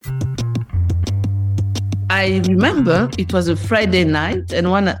I remember it was a Friday night and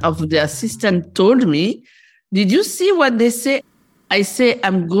one of the assistants told me, did you see what they say? I say,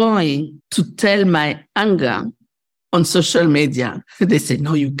 I'm going to tell my anger on social media. They say,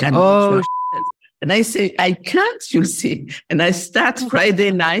 no, you can't. Oh, and I say, I can't, you'll see. And I start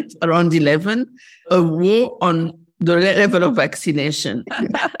Friday night around 11, a war on the level of vaccination.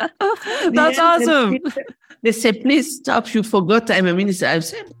 That's awesome. They say, please stop. You forgot I'm a minister. I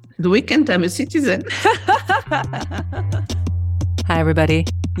said, the weekend I'm a citizen. Hi, everybody.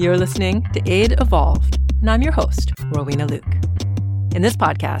 You're listening to Aid Evolved, and I'm your host, Rowena Luke. In this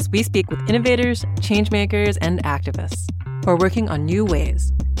podcast, we speak with innovators, changemakers, and activists who are working on new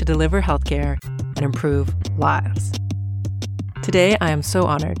ways to deliver healthcare and improve lives. Today, I am so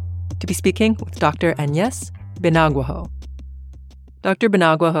honored to be speaking with Dr. Agnes Binagwaho. Dr.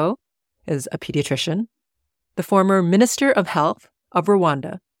 Binagwaho is a pediatrician, the former Minister of Health of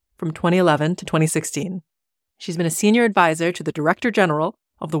Rwanda from 2011 to 2016. She's been a senior advisor to the Director General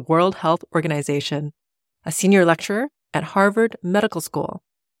of the World Health Organization, a senior lecturer at Harvard Medical School,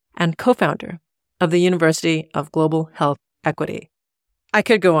 and co-founder of the University of Global Health Equity. I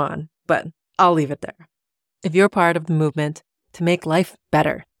could go on, but I'll leave it there. If you're part of the movement to make life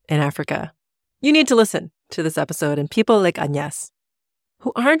better in Africa, you need to listen to this episode and people like Agnes,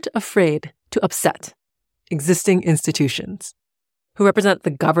 who aren't afraid to upset existing institutions, who represent the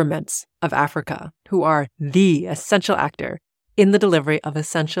governments of Africa, who are the essential actor in the delivery of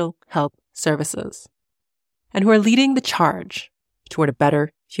essential health services, and who are leading the charge toward a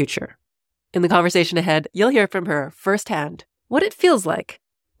better future. In the conversation ahead, you'll hear from her firsthand what it feels like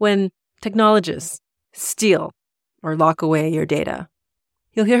when technologists steal or lock away your data.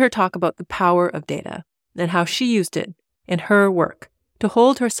 You'll hear her talk about the power of data and how she used it in her work to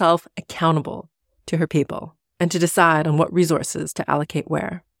hold herself accountable to her people and to decide on what resources to allocate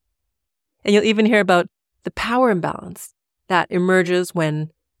where. And you'll even hear about the power imbalance that emerges when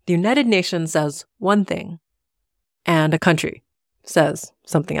the United Nations says one thing and a country says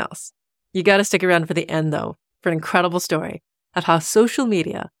something else. You got to stick around for the end, though, for an incredible story of how social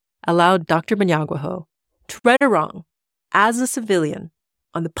media allowed Dr. Binagwaho to right a wrong as a civilian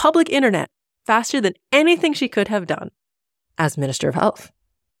on the public internet faster than anything she could have done as Minister of Health.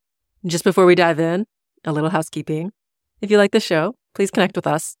 Just before we dive in, a little housekeeping. If you like the show, please connect with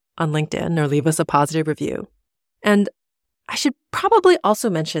us on LinkedIn or leave us a positive review. And I should probably also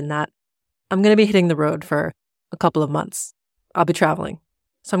mention that I'm going to be hitting the road for a couple of months. I'll be traveling.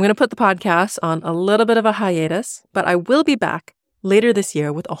 So I'm going to put the podcast on a little bit of a hiatus, but I will be back later this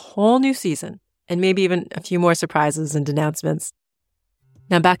year with a whole new season and maybe even a few more surprises and announcements.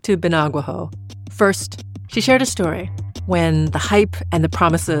 Now back to Binagwaho. First, she shared a story when the hype and the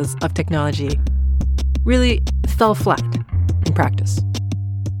promises of technology really fell flat in practice.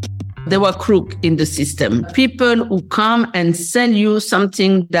 There were crooks in the system. People who come and sell you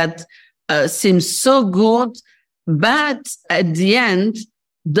something that seems so good, but at the end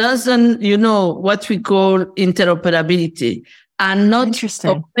doesn't, what we call interoperability, are not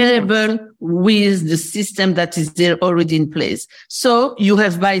comparable with the system that is there already in place. So you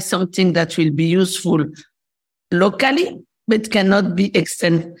have buy something that will be useful locally, but cannot be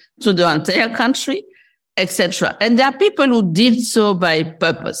extended to the entire country, etc. And there are people who did so by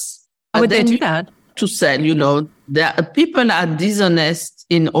purpose. How would they do that? To sell, there are people are dishonest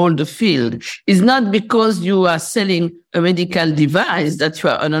in all the field. It's not because you are selling a medical device that you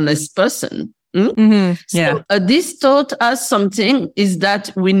are an honest person. Mm-hmm. Yeah. So this taught us something is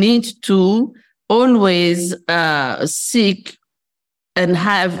that we need to always seek and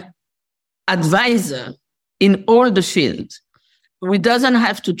have advisor in all the fields. We doesn't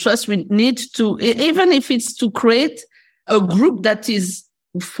have to trust. We need to, even if it's to create a group that is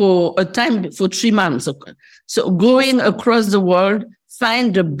for a time, for 3 months. So going across the world,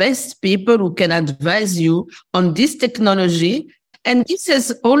 find the best people who can advise you on this technology. And this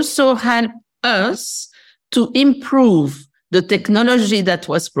has also helped us to improve the technology that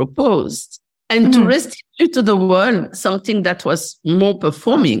was proposed and to restitute to the world something that was more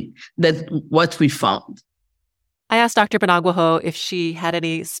performing than what we found. I asked Dr. Binagwaho if she had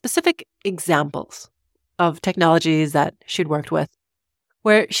any specific examples of technologies that she'd worked with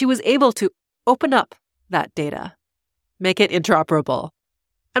where she was able to open up that data, make it interoperable,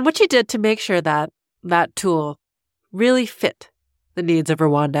 and what she did to make sure that that tool really fit the needs of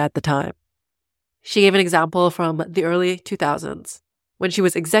Rwanda at the time. She gave an example from the early 2000s when she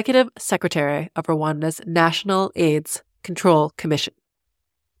was executive secretary of Rwanda's National AIDS Control Commission.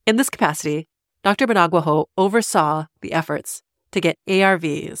 In this capacity, Dr. Binagwaho oversaw the efforts to get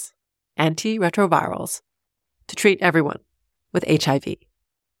ARVs, antiretrovirals, to treat everyone with HIV.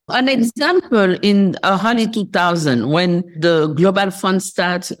 An example in early 2000, when the Global Fund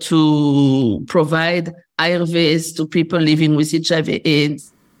started to provide IRVs to people living with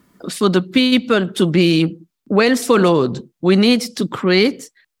HIV/AIDS, for the people to be well followed, we need to create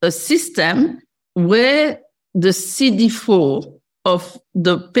a system where the CD4 of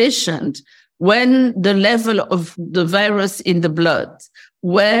the patient, when the level of the virus in the blood,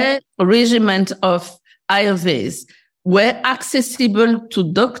 where a regimen of IRVs were accessible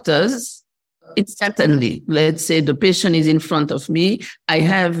to doctors instantly. Let's say the patient is in front of me. I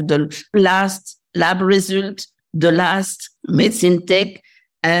have the last lab result, the last medicine tech,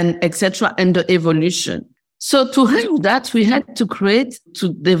 and etc., and the evolution. So to have that, we had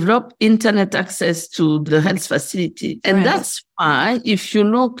to develop internet access to the health facility. And Right. That's why if you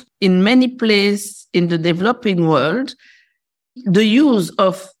look in many places in the developing world, the use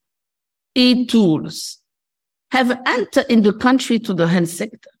of e-tools have entered in the country to the health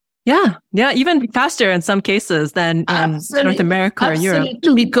sector. Yeah. Yeah. Even faster in some cases than in North America or Europe.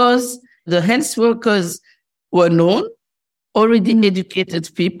 Because the health workers were known, already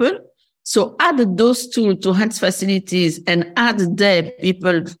educated people. So add those tools to health facilities and add there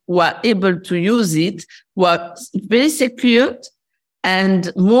people who are able to use it, were very secure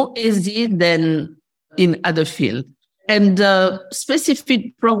and more easy than in other fields. And the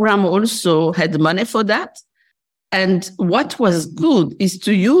specific program also had money for that. And what was good is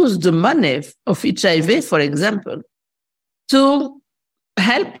to use the money of HIV, for example, to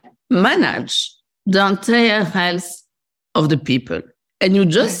help manage the entire health of the people. And you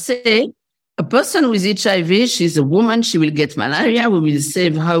just say, a person with HIV, she's a woman, she will get malaria. We will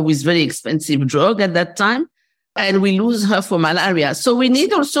save her with very expensive drug at that time, and we lose her for malaria. So we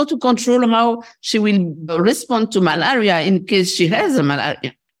need also to control how she will respond to malaria in case she has a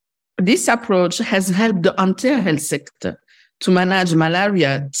malaria. This approach has helped the entire health sector to manage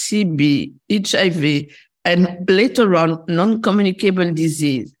malaria, TB, HIV, and later on, non-communicable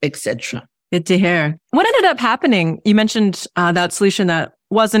disease, etc. Good to hear. What ended up happening? You mentioned that solution that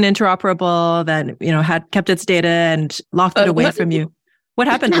wasn't interoperable, that had kept its data and locked it away from you. What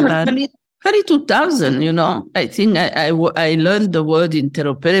happened to that? Early 2000, I think I learned the word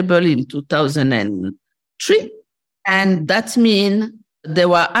interoperable in 2003. And that means there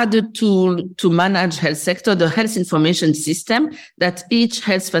were other tools to manage health sector, the health information system that each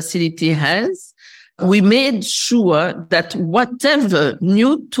health facility has. We made sure that whatever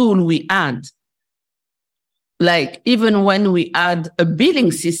new tool we add, like even when we add a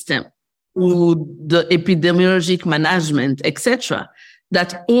billing system to the epidemiologic management, etc.,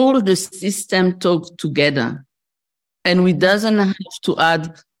 that all the system talk together. And we doesn't have to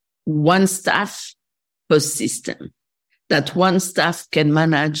add one staff per system, that one staff can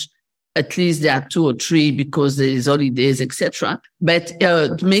manage. At least there are 2 or 3 because there is holidays, etc. But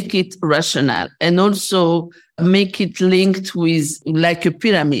make it rational and also make it linked with like a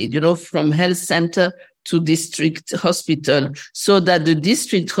pyramid, from health center to district hospital, so that the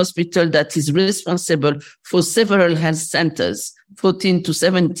district hospital that is responsible for several health centers, 14 to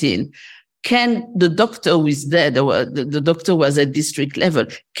 17, the doctor who is there, the doctor was at district level,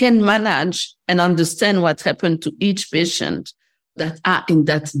 can manage and understand what happened to each patient that are in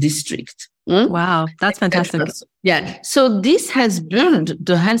that district. Wow, that's fantastic. Yeah. So this has built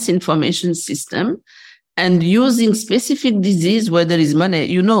the health information system, and using specific disease where there is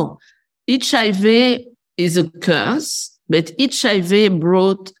money. HIV is a curse, but HIV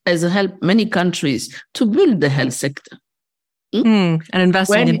has helped many countries to build the health sector. And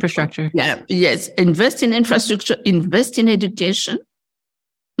invest in infrastructure. Yeah. Yes. Invest in infrastructure, invest in education,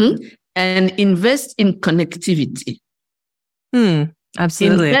 and invest in connectivity.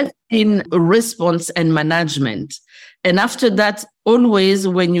 Absolutely. Invest in response and management. And after that, always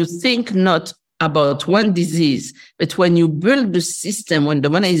when you think not about one disease, but when you build the system, when the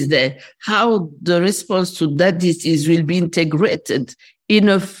money is there, how the response to that disease will be integrated in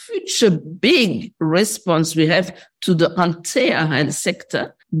a future big response we have to the entire health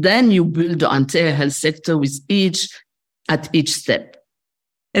sector, then you build the entire health sector at each step.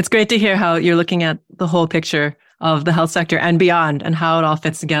 It's great to hear how you're looking at the whole picture of the health sector and beyond and how it all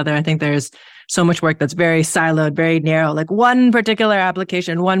fits together. I think there's so much work that's very siloed, very narrow, like one particular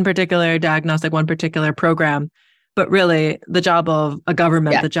application, one particular diagnostic, one particular program. But really, the job of a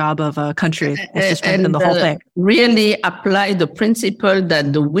government, the job of a country is to strengthen the whole thing. Really apply the principle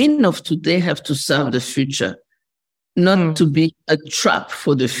that the win of today have to serve the future, not to be a trap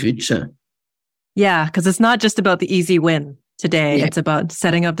for the future. Yeah, because it's not just about the easy win today. It's about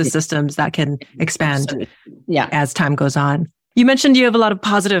setting up the systems that can expand as time goes on. You mentioned you have a lot of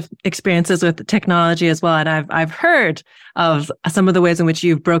positive experiences with technology as well. And I've heard of some of the ways in which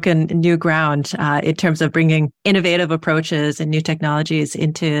you've broken new ground in terms of bringing innovative approaches and new technologies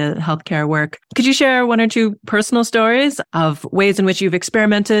into healthcare work. Could you share one or two personal stories of ways in which you've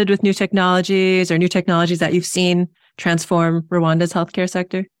experimented with new technologies or new technologies that you've seen transform Rwanda's healthcare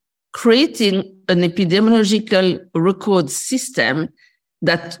sector? Creating an epidemiological record system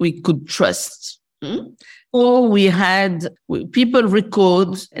that we could trust. Or we had people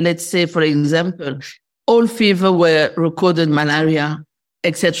record, let's say, for example, all fever were recorded, malaria,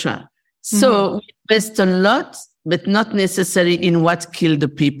 etc. So we invest a lot, but not necessarily in what killed the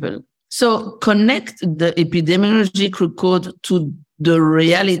people. So connect the epidemiologic record to the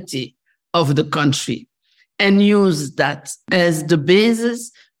reality of the country and use that as the basis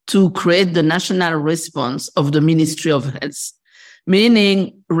to create the national response of the Ministry of Health.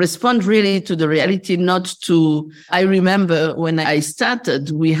 Meaning respond really to the reality, not to, I remember when I started,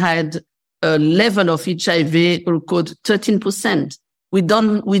 we had a level of HIV record 13%. We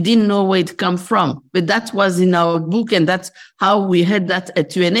didn't know where it come from, but that was in our book and that's how we had that at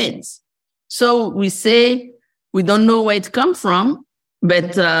UNAIDS. So we say, we don't know where it come from,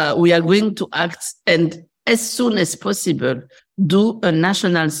 but we are going to act and as soon as possible, do a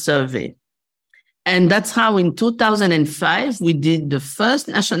national survey. And that's how in 2005, we did the first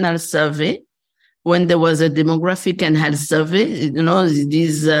national survey when there was a demographic and health survey. You know,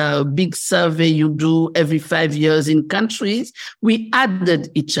 this big survey you do every 5 years in countries. We added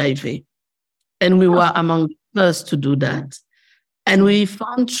HIV and we were among the first to do that. And we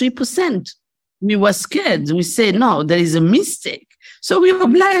found 3%. We were scared. We said, no, there is a mistake. So we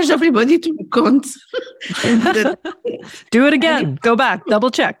obliged everybody to count. Do it again. Go back.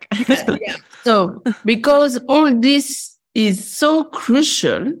 Double check. Yeah. So because all this is so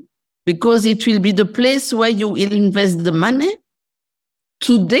crucial, because it will be the place where you will invest the money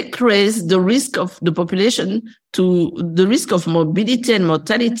to decrease the risk of the population, to the risk of morbidity and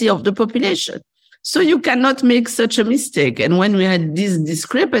mortality of the population. So you cannot make such a mistake. And when we had this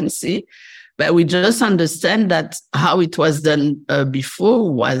discrepancy, but we just understand that how it was done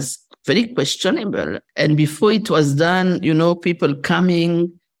before was very questionable. And before it was done, you know, people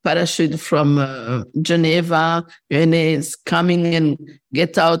coming, parachute from Geneva, UNAIDS coming and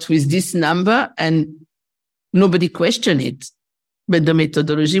get out with this number and nobody questioned it. But the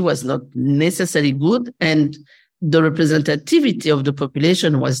methodology was not necessarily good and the representativity of the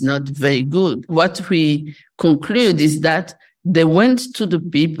population was not very good. What we conclude is that they went to the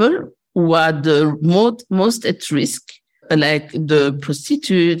people who are the most at risk, like the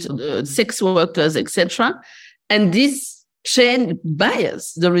prostitutes, the sex workers, etc. And this chain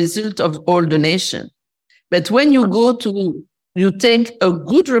bias, the result of all the nation. But when you you take a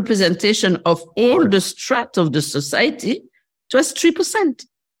good representation of all the strata of the society, it was 3%.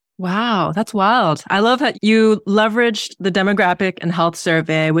 Wow, that's wild. I love how you leveraged the demographic and health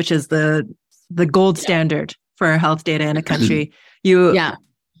survey, which is the gold standard for health data in a country. You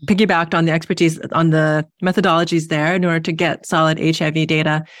piggybacked on the expertise, on the methodologies there in order to get solid HIV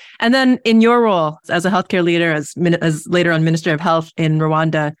data. And then in your role as a healthcare leader, as later on Minister of Health in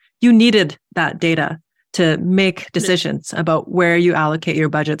Rwanda, you needed that data to make decisions about where you allocate your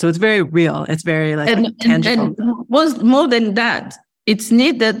budget. So it's very real. It's very tangible. And more than that, it's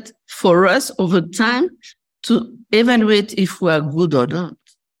needed for us over time to evaluate if we are good or not.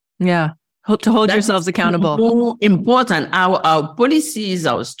 Yeah. To hold yourselves accountable. More important. Our policies,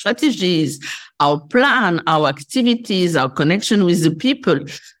 our strategies, our plan, our activities, our connection with the people,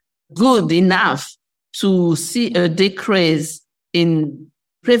 good enough to see a decrease in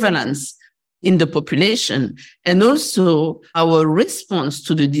prevalence in the population, and also our response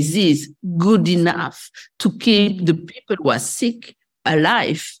to the disease good enough to keep the people who are sick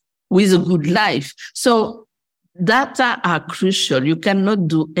alive with a good life. So data are crucial. You cannot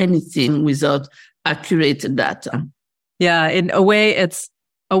do anything without accurate data. Yeah, in a way, it's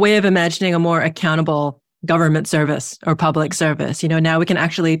a way of imagining a more accountable government service or public service. You know, now we can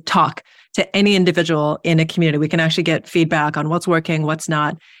actually talk to any individual in a community. We can actually get feedback on what's working, what's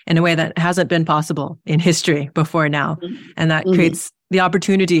not, in a way that hasn't been possible in history before now. And that creates the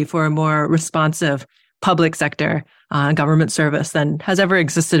opportunity for a more responsive public sector government service than has ever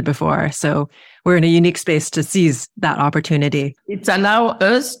existed before. So we're in a unique space to seize that opportunity. It allows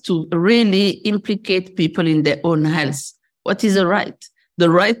us to really implicate people in their own health. What is the right? The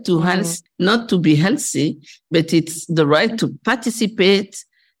right to health, not to be healthy, but it's the right to participate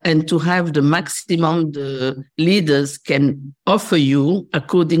and to have the maximum the leaders can offer you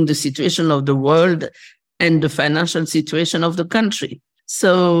according to the situation of the world and the financial situation of the country.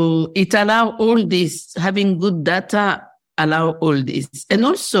 So it allows all this, having good data allow all this. And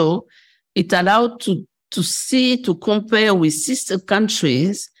also, it allowed to compare with sister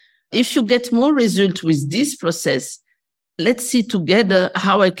countries. If you get more results with this process, let's see together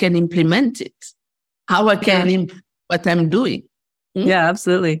how I can implement it, how I can implement what I'm doing. Yeah,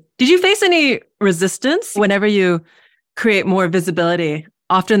 absolutely. Did you face any resistance whenever you create more visibility?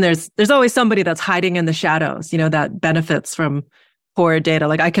 Often there's always somebody that's hiding in the shadows, that benefits from poor data.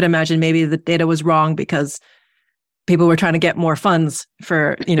 Like I could imagine maybe the data was wrong because people were trying to get more funds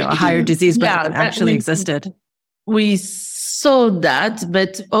for, a higher disease burden that actually existed. We saw that,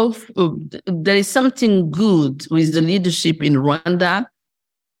 but there is something good with the leadership in Rwanda.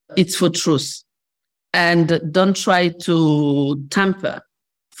 It's for truth. And don't try to tamper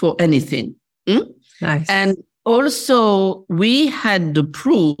for anything. Nice. And also, we had the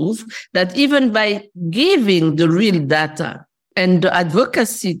proof that even by giving the real data and the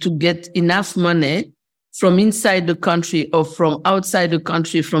advocacy to get enough money from inside the country or from outside the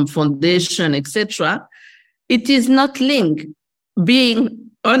country, from foundation, etc., it is not linked.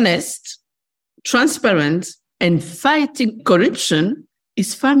 Being honest, transparent, and fighting corruption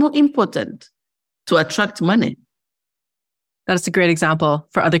is far more important to attract money. That's a great example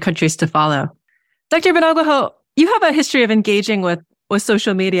for other countries to follow. Dr. Binagwaho, you have a history of engaging with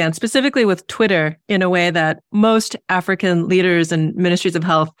social media and specifically with Twitter in a way that most African leaders and ministries of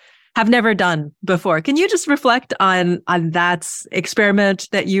health have never done before. Can you just reflect on that experiment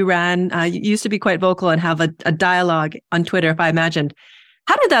that you ran? You used to be quite vocal and have a dialogue on Twitter, if I imagined.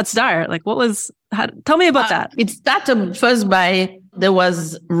 How did that start? Tell me about that. It started first there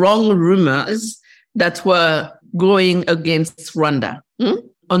was wrong rumors that were going against Rwanda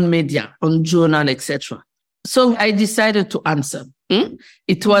on media, on journal, etc. So I decided to answer.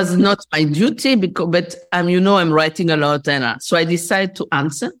 It was not my duty but I'm writing a lot, and so I decided to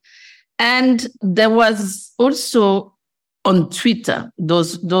answer. And there was also on Twitter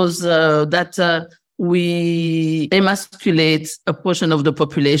those that we emasculate a portion of the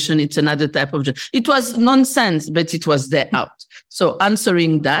population. It's another type of. It was nonsense, but it was there out. So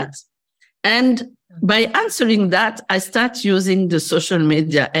answering that, and by answering that, I start using the social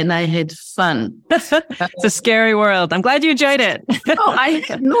media, and I had fun. It's a scary world. I'm glad you enjoyed it. I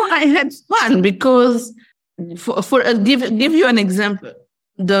had fun because, give you an example,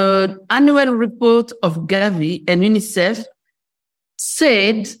 the annual report of Gavi and UNICEF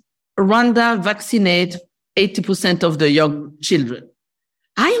said Rwanda vaccinate 80% of the young children.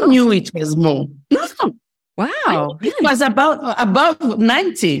 I knew it was more. No. Wow. It was above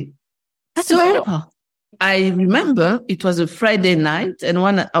 90. That's incredible. I remember it was a Friday night, and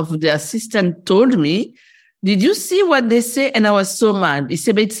one of the assistants told me, "Did you see what they say?" And I was so mad. He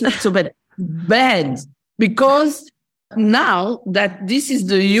said, "But it's not so bad." Bad. Because now that this is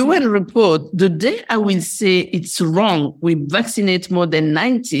the UN report, the day I will say it's wrong, we vaccinate more than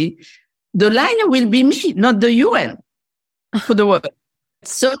 90, the liar will be me, not the UN for the world.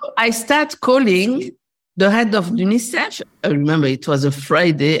 So I start calling the head of UNICEF. I remember it was a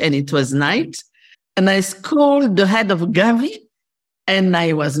Friday and it was night. And I called the head of Gavi and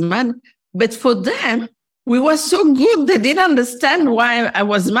I was mad. But for them, we were so good, they didn't understand why I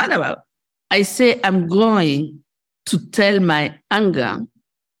was mad about. I say, I'm going to tell my anger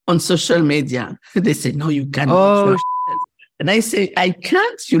on social media. They say, no, you can't. Oh, and I say, I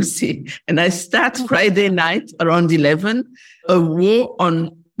can't, you'll see. And I start Friday night around 11, a war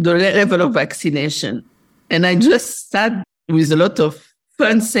on the level of vaccination. And I just start with a lot of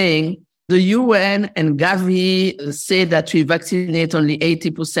fun saying, the UN and Gavi say that we vaccinate only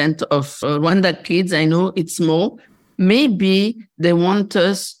 80% of Rwanda kids. I know it's more. Maybe they want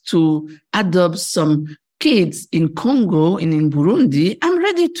us to adopt some kids in Congo and in Burundi. I'm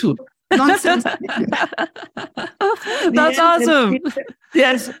ready to. Nonsense. That's awesome.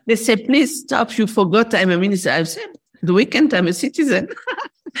 Yes. They say, please stop. You forgot I'm a minister. I've said, the weekend I'm a citizen.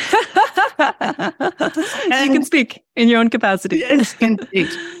 You can speak in your own capacity. Yes, can speak.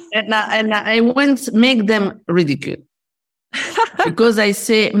 And I won't make them ridicule. Because I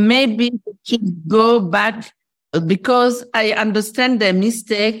say, maybe we should go back, because I understand their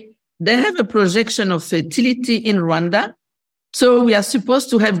mistake. They have a projection of fertility in Rwanda. So we are supposed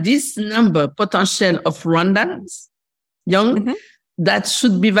to have this number potential of Rwandans, young, that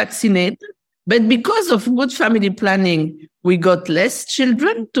should be vaccinated. But because of good family planning, we got less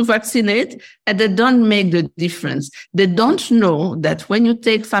children to vaccinate, and they don't make the difference. They don't know that when you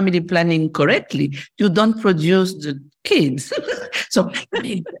take family planning correctly, you don't produce the kids. So,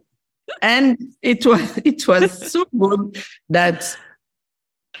 and it was so good that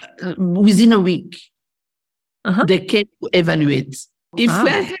within a week, they came to evaluate. If we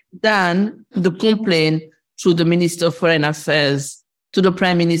had done the complaint through the Minister of Foreign Affairs, to the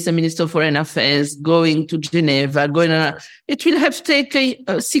Prime Minister, Minister of Foreign Affairs, going to Geneva, it will have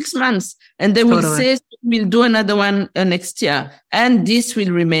taken 6 months. And they will say, we'll do another one next year. And this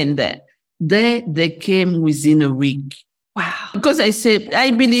will remain there. They came within a week. Wow. Because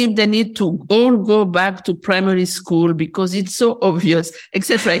I believe they need to all go back to primary school because it's so obvious,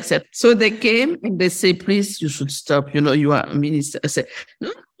 etc., etc. So they came and they say, please, you should stop. You are a minister. I say,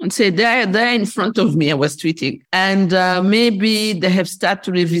 no. And say, they're in front of me. I was tweeting. And maybe they have started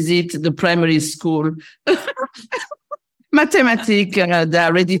to revisit the primary school. Mathematics, they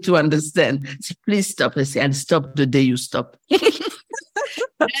are ready to understand. So please stop. I say, and stop the day you stop.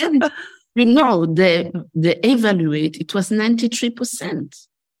 And they evaluate, it was 93%.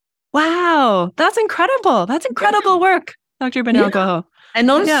 Wow, that's incredible. That's incredible work, Dr. Binagwaho.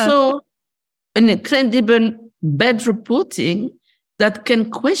 And also an incredible bad reporting that can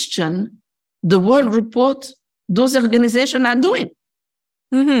question the world report those organizations are doing.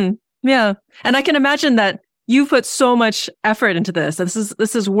 Mm-hmm. Yeah. And I can imagine that you put so much effort into this.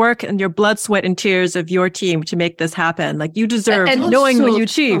 This is work and your blood, sweat, and tears of your team to make this happen. Like you deserve knowing what you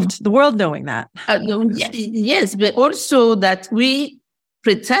achieved, the world knowing that. Yes, but also that we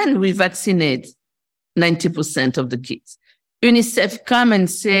pretend we vaccinate 90% of the kids. UNICEF come and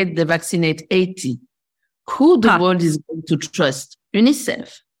said they vaccinate 80. Who the world is going to trust?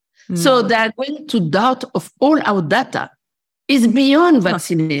 UNICEF. So they're going to doubt of all our data is beyond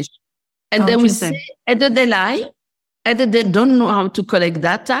vaccination. And they will say, either they lie, either they don't know how to collect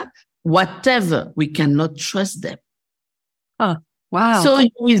data, whatever, we cannot trust them. Oh, wow. So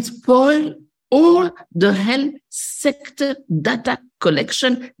it will spoil all the health sector data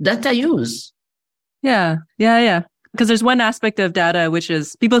collection, data use. Yeah. Because there's one aspect of data, which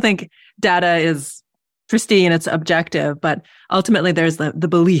is people think data is pristine, it's objective, but ultimately there's the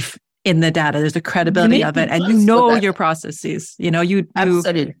belief in the data. There's the credibility of it. And your processes,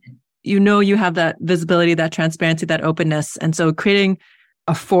 Absolutely. You have that visibility, that transparency, that openness. And so creating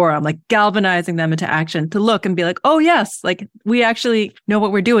a forum, like galvanizing them into action to look and be like, oh, yes, like we actually know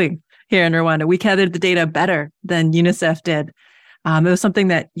what we're doing here in Rwanda. We gathered the data better than UNICEF did. It was something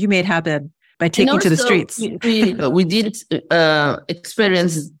that you made happen by taking to the streets. We did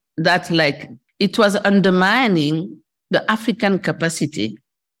experience that, like it was undermining the African capacity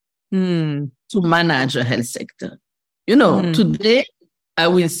to manage a health sector. Today, I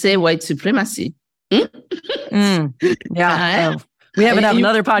will say white supremacy. Yeah. We haven't had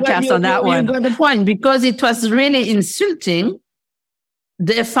another podcast on that one. You got the point, because it was really insulting.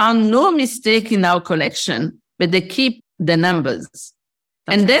 They found no mistake in our collection, but they keep the numbers.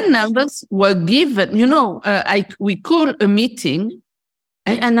 And then numbers were given, we call a meeting,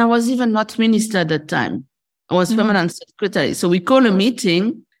 and I was even not minister at that time. I was permanent secretary. So we call a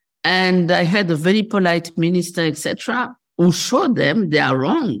meeting, and I had a very polite minister, etc., who showed them they are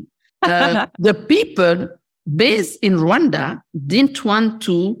wrong. The people based in Rwanda didn't want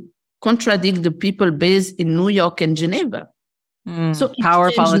to contradict the people based in New York and Geneva. So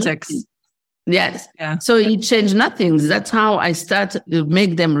power politics. Nothing. Yes. Yeah. So it changed nothing. That's how I started to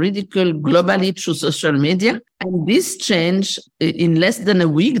make them ridicule globally through social media. And this changed in less than a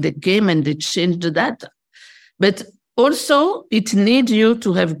week. They came and they changed the data. But also, it needs you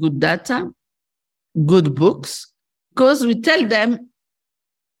to have good data, good books, because we tell them,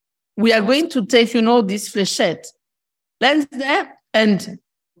 we are going to take, this flechette, land there and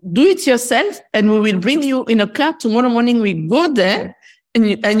do it yourself, and we will bring you in a car. Tomorrow morning, we go there,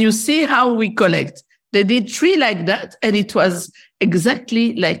 and you see how we collect. They did 3 like that, and it was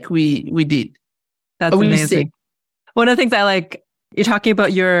exactly like we did. That's amazing. One of the things I like, you're talking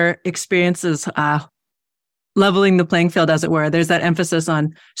about your experiences, leveling the playing field, as it were. There's that emphasis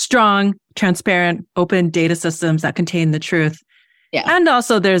on strong, transparent, open data systems that contain the truth. Yeah. And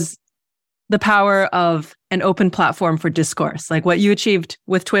also there's the power of an open platform for discourse. Like what you achieved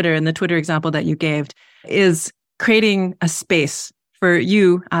with Twitter, and the Twitter example that you gave, is creating a space for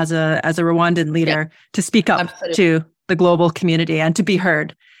you as a Rwandan leader to speak up to the global community and to be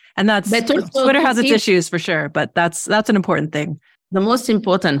heard. And Twitter has its issues for sure, but that's an important thing. The most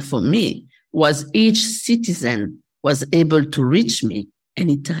important for me was each citizen was able to reach me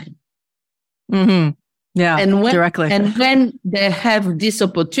anytime. Mm-hmm. Yeah, directly. And when they have this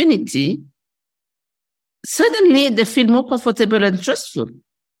opportunity, suddenly they feel more comfortable and trustful.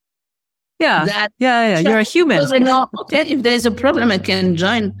 Yeah. You're a human. Because they know, okay, if there's a problem, I can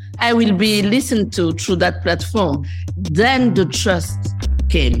join. I will be listened to through that platform. Then the trust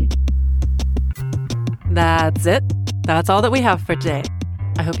came. That's it. That's all that we have for today.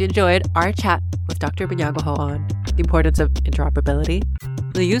 I hope you enjoyed our chat with Dr. Binagwaho on the importance of interoperability,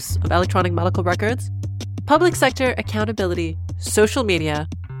 the use of electronic medical records, public sector accountability, social media,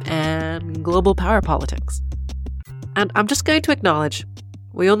 and global power politics. And I'm just going to acknowledge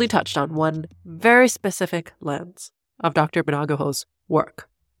we only touched on one very specific lens of Dr. Binagwaho's work.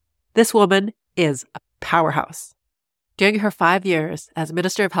 This woman is a powerhouse. During her 5 years as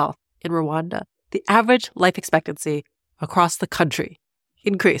Minister of Health in Rwanda, the average life expectancy across the country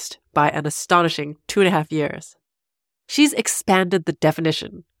increased by an astonishing 2.5 years. She's expanded the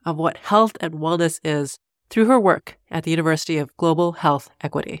definition of what health and wellness is through her work at the University of Global Health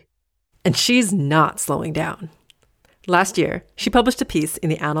Equity. And she's not slowing down. Last year, she published a piece in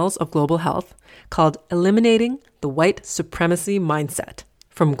the Annals of Global Health called Eliminating the White Supremacy Mindset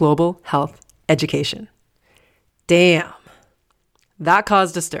from Global Health Education. Damn. That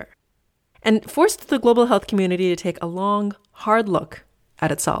caused a stir and forced the global health community to take a long, hard look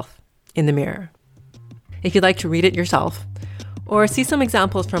at itself in the mirror. If you'd like to read it yourself or see some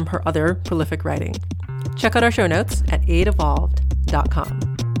examples from her other prolific writing, check out our show notes at aidevolved.com.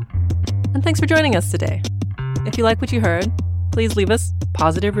 And thanks for joining us today. If you like what you heard, please leave us a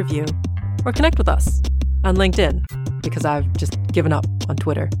positive review or connect with us on LinkedIn because I've just given up on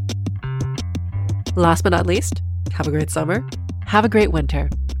Twitter. Last but not least, have a great summer, have a great winter,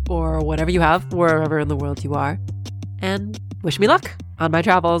 or whatever you have wherever in the world you are, and wish me luck on my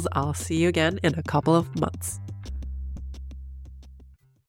travels. I'll see you again in a couple of months.